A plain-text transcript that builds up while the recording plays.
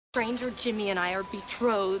Stranger Jimmy and I are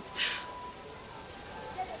betrothed.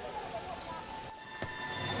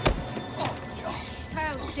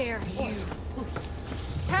 How dare you?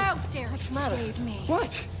 How dare you save me?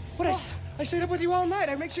 What? I stayed up with you all night.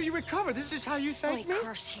 I make sure you recover. This is how you thank me? I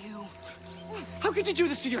curse you. How could you do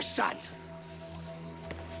this to your son?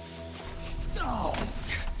 Oh.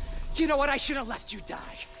 You know what? I should have left you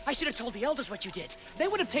die. I should have told the elders what you did. They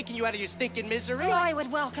would have taken you out of your stinking misery. Oh, I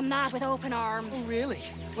would welcome that with open arms. Oh, really?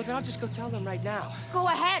 Well, then I'll just go tell them right now. Go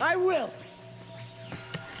ahead. I will.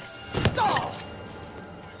 Oh!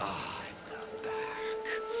 Oh, the back.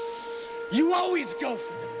 You always go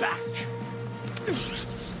for the back.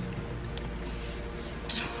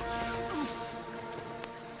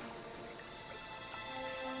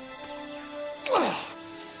 Oh,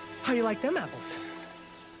 how you like them apples?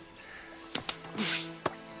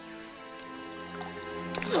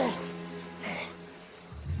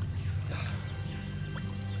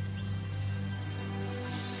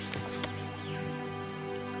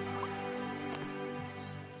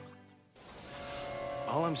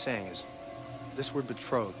 All I'm saying is, this word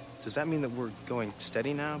betrothed, does that mean that we're going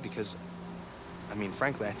steady now? Because, I mean,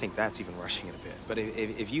 frankly, I think that's even rushing it a bit. But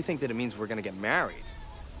if you think that it means we're gonna get married,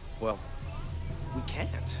 well, we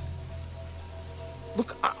can't.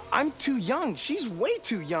 Look, I'm too young. She's way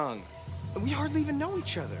too young. And we hardly even know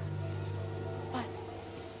each other. But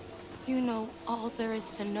you know all there is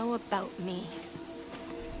to know about me.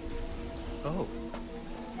 Oh.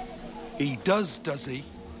 He does he?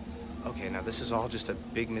 Okay, now this is all just a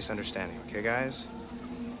big misunderstanding, okay, guys?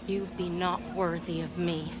 You'd be not worthy of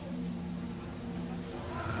me.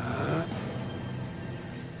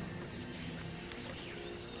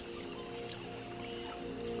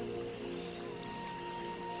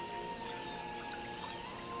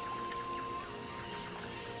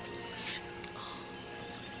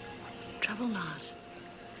 Trouble not.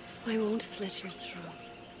 I won't slit your throat.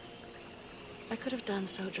 I could have done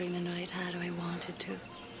so during the night had I wanted to.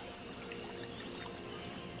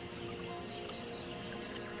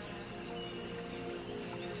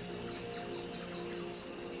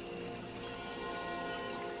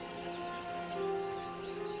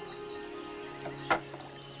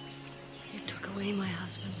 You took away my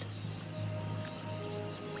husband.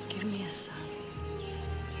 Give me a son.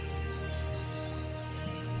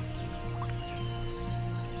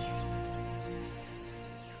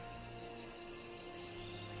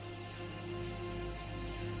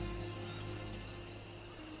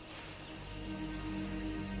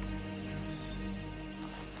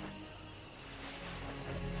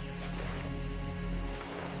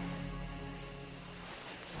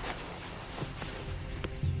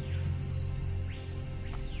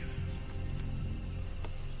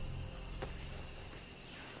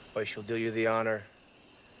 I shall do you the honor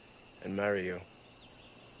and marry you.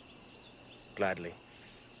 Gladly.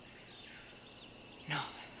 No,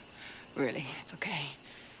 really, it's okay.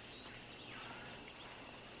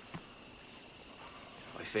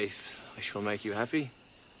 By faith, I shall make you happy.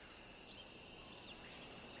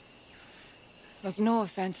 Look, no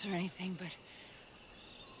offense or anything, but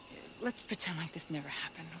let's pretend like this never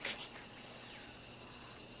happened, okay?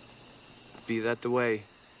 Be that the way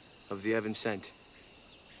of the heaven sent.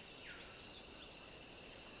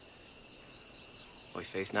 By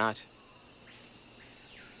faith not.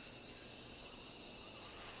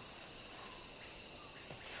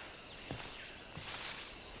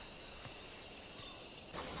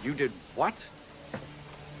 You did what?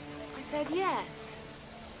 I said yes.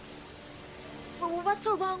 Well, what's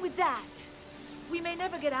so wrong with that? We may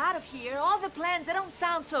never get out of here. All the plans, they don't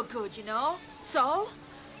sound so good, you know? So,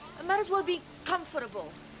 I might as well be comfortable.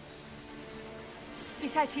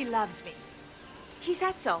 Besides, he loves me. He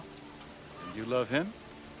said so. And you love him?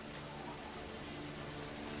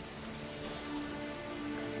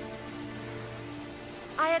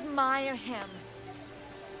 I admire him.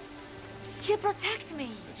 He'll protect me.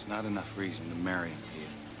 It's not enough reason to marry him, Pia.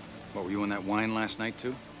 What, were you in that wine last night,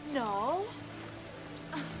 too? No.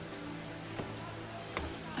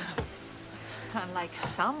 Unlike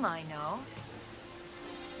some I know.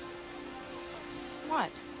 What?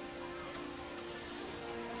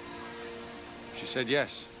 She said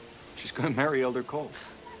yes. She's gonna marry Elder Cole.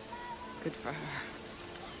 Good for her.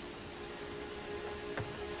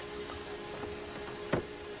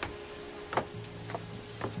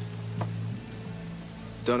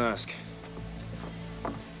 Don't ask.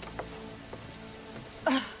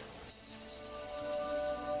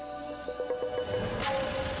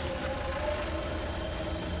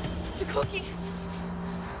 It's a cookie.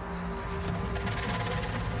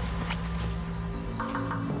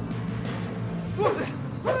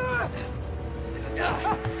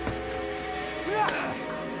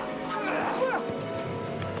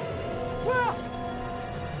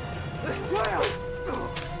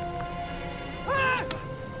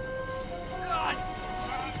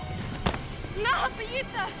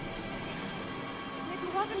 Pajita!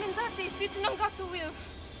 Neguave mendate, sit non gatuil.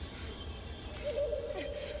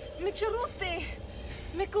 Micharute!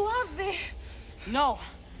 Meguave! No.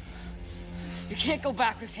 You can't go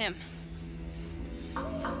back with him. I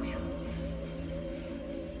will.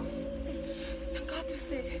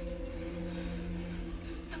 Nangatuse.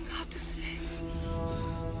 Nangatuse.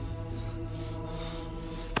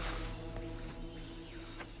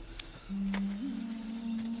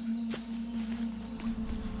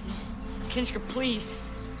 Kinsker, please.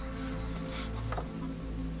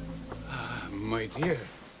 My dear,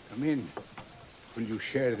 come in. Will you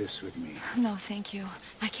share this with me? No, thank you.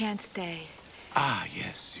 I can't stay. Ah,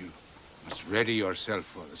 yes, you must ready yourself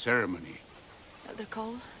for the ceremony. Elder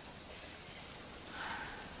Cole,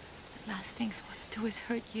 the last thing I want to do is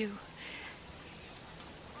hurt you.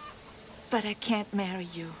 But I can't marry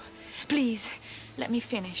you. Please, let me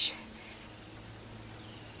finish.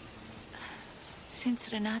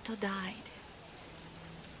 Since Renato died,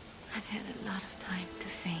 I've had a lot of time to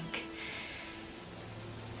think.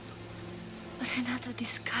 Renato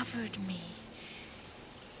discovered me.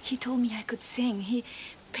 He told me I could sing. He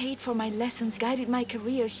paid for my lessons, guided my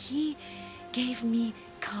career. He gave me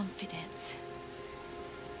confidence.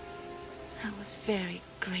 I was very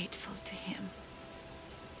grateful to him.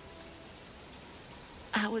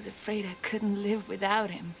 I was afraid I couldn't live without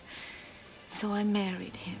him, so I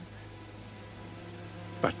married him.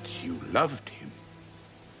 But you loved him.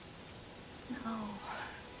 No.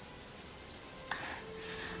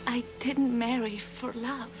 I didn't marry for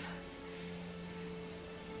love.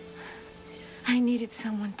 I needed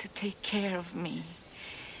someone to take care of me.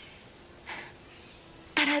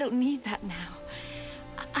 But I don't need that now.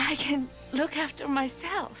 I can look after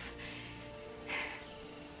myself.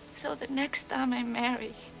 So the next time I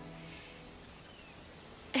marry,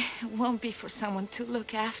 it won't be for someone to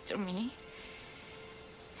look after me.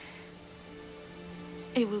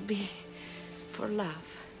 It will be for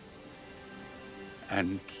love.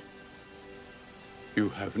 And you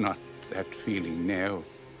have not that feeling now.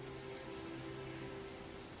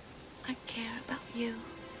 I care about you.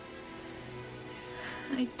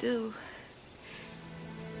 I do.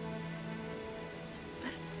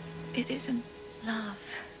 But it isn't love.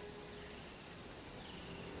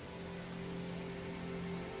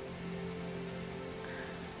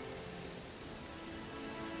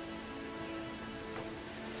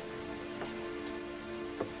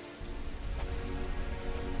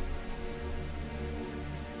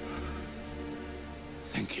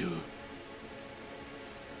 Thank you.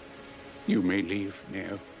 You may leave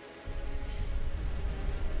now.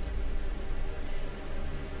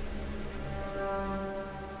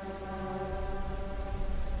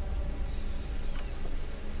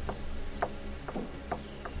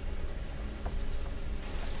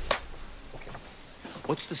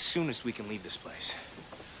 What's the soonest we can leave this place?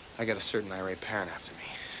 I got a certain irate parent after me.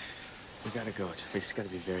 We gotta go. We just gotta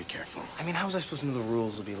be very careful. I mean, how was I supposed to know the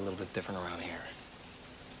rules will be a little bit different around here?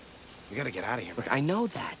 We gotta get out of here. Look, I know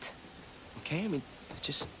that. Okay? I mean, it's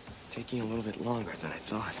just taking a little bit longer than I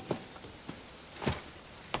thought.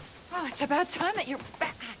 Oh, it's about time that you're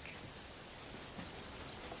back.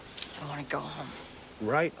 I want to go home.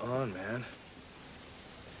 Right on, man.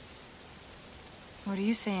 What do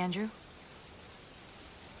you say, Andrew?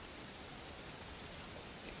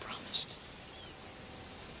 You promised.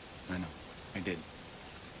 I know. I did.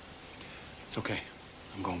 It's okay.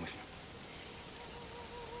 I'm going with you.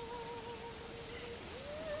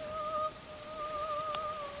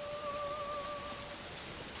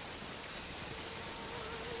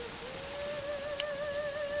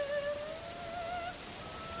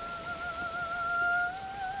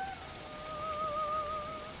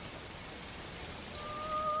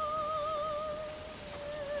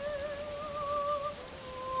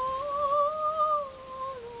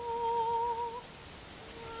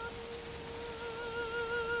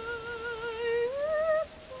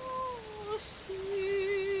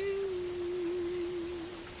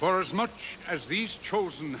 Forasmuch as these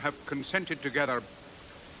chosen have consented together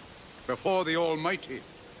before the Almighty,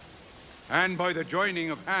 and by the joining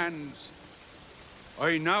of hands,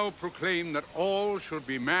 I now proclaim that all should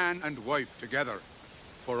be man and wife together,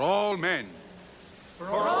 for all men. For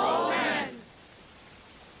all men.